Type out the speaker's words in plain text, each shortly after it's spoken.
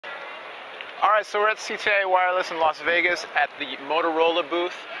Alright, so we're at CTIA Wireless in Las Vegas at the Motorola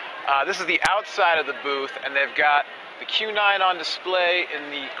booth. This is the outside of the booth, and they've got the Q9 on display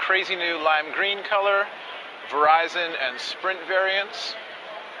in the crazy new lime green color, Verizon and Sprint variants.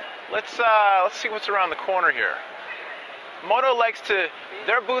 Let's see what's around the corner here. Moto likes to,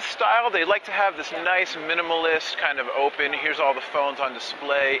 their booth style, they like to have this nice minimalist kind of open. Here's all the phones on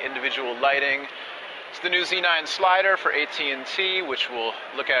display, individual lighting. It's the new Z9 slider for AT&T, which we'll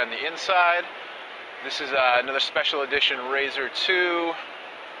look at on the inside. This is another special edition Razr 2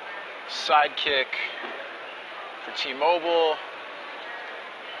 Sidekick for T-Mobile.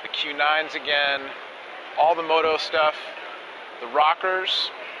 The Q9s again, all the Moto stuff. The ROKRs,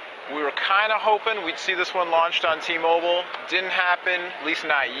 we were kind of hoping we'd see this one launched on T-Mobile. Didn't happen, at least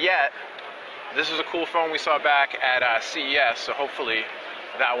not yet. This is a cool phone we saw back at CES, so hopefully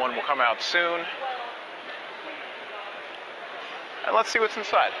that one will come out soon. And let's see what's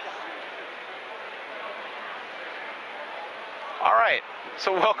inside. All right,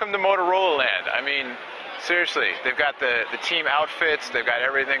 so welcome to Motorola land. I mean, seriously, they've got the team outfits, they've got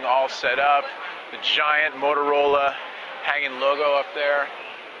everything all set up, the giant Motorola hanging logo up there.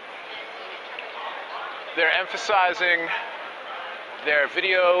 They're emphasizing their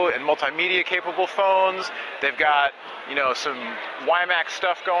video and multimedia capable phones. They've got, you know, some WiMAX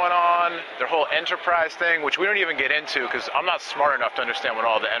stuff going on, their whole enterprise thing, which we don't even get into because I'm not smart enough to understand what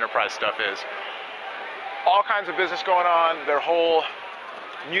all the enterprise stuff is. All kinds of business going on, their whole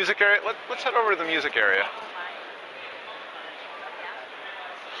music area. Let's head over to the music area.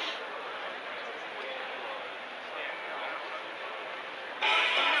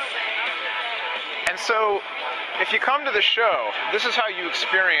 And so, if you come to the show, this is how you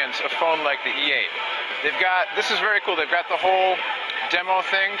experience a phone like the E8. They've got, this is very cool, they've got the whole demo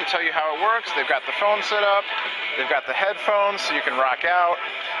thing to tell you how it works. They've got the phone set up, they've got the headphones so you can rock out.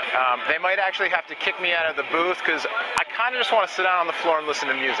 They might actually have to kick me out of the booth because I kind of just want to sit down on the floor and listen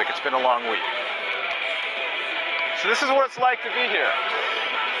to music. It's been a long week. So this is what it's like to be here.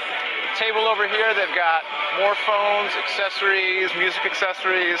 The table over here, they've got more phones, accessories, music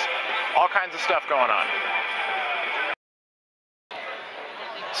accessories, all kinds of stuff going on.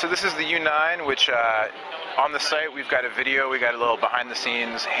 So this is the U9, which on the site we've got a video, we got a little behind the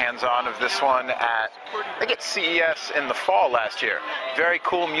scenes hands-on of this one at, I think it's CES in the fall last year. Very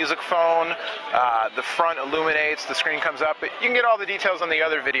cool music phone, the front illuminates, the screen comes up, but you can get all the details on the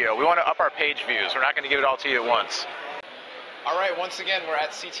other video. We want to up our page views, we're not going to give it all to you at once. Alright, once again we're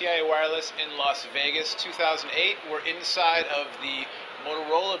at CTIA Wireless in Las Vegas 2008. We're inside of the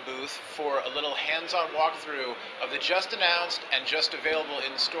Motorola booth for a little hands-on walkthrough of the just announced and just available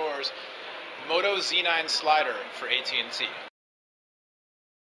in stores Moto Z9 slider for AT&T.